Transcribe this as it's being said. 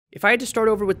If I had to start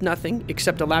over with nothing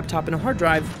except a laptop and a hard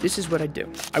drive, this is what I'd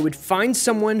do. I would find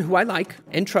someone who I like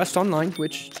and trust online,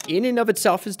 which in and of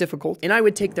itself is difficult, and I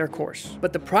would take their course.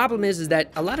 But the problem is that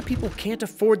a lot of people can't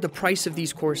afford the price of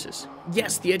these courses.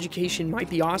 Yes, the education might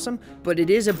be awesome, but it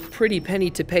is a pretty penny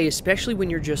to pay, especially when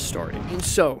you're just starting. And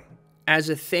so, as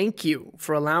a thank you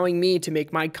for allowing me to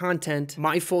make my content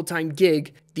my full-time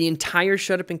gig, the entire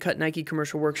Shut Up and Cut Nike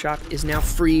commercial workshop is now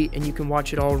free, and you can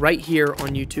watch it all right here on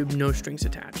YouTube, no strings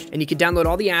attached. And you can download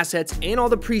all the assets and all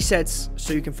the presets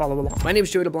so you can follow along. My name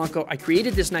is Joey DeBlanco. I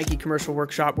created this Nike commercial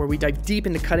workshop where we dive deep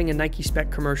into cutting a Nike spec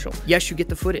commercial. Yes, you get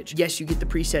the footage. Yes, you get the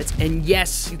presets. And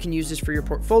yes, you can use this for your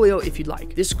portfolio if you'd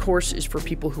like. This course is for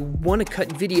people who want to cut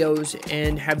videos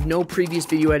and have no previous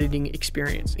video editing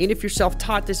experience. And if you're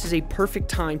self-taught, this is a perfect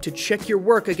time to check your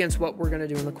work against what we're going to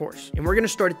do in the course. And we're going to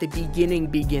start at the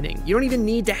beginning. You don't even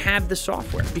need to have the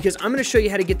software, because I'm going to show you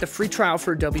how to get the free trial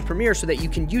for Adobe Premiere so that you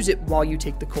can use it while you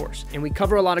take the course. And we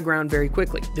cover a lot of ground very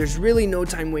quickly. There's really no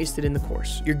time wasted in the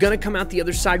course. You're going to come out the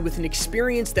other side with an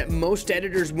experience that most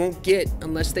editors won't get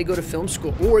unless they go to film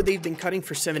school or they've been cutting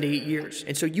for 7 to 8 years.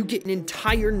 And so you get an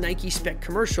entire Nike spec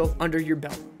commercial under your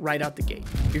belt right out the gate.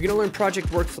 You're going to learn project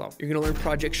workflow. You're going to learn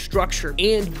project structure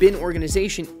and bin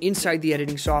organization inside the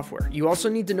editing software. You also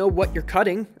need to know what you're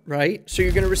cutting, right? So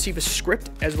you're going to receive a script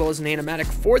as well as an animatic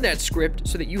for that script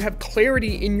so that you have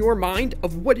clarity in your mind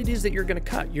of what it is that you're going to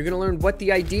cut. You're going to learn what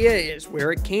the idea is,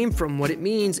 where it came from, what it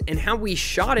means, and how we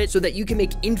shot it so that you can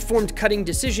make informed cutting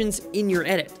decisions in your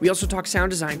edit. We also talk sound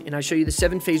design, and I show you the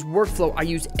 7-phase workflow I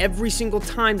use every single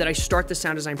time that I start the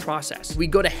sound design process. We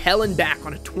go to hell and back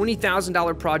on a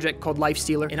 $20,000 project called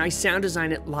LIFESTEALER, and I sound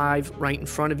design it live right in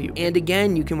front of you. And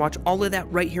again, you can watch all of that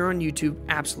right here on YouTube,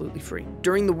 absolutely free.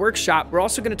 During the workshop, we're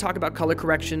also going to talk about color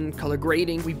correction, color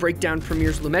grading. We break down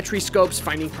Premiere's lumetri scopes,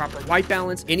 finding proper white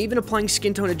balance, and even applying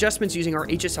skin tone adjustments using our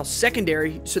HSL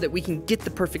secondary so that we can get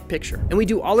the perfect picture. And we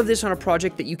do all of this on a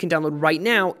project that you can download right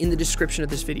now in the description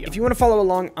of this video. If you want to follow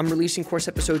along, I'm releasing course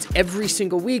episodes every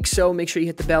single week, so make sure you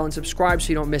hit the bell and subscribe so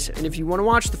you don't miss it. And if you want to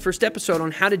watch the first episode on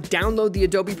how to download the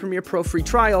Adobe Premiere Pro free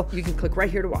trial, you can click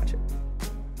right here to watch it.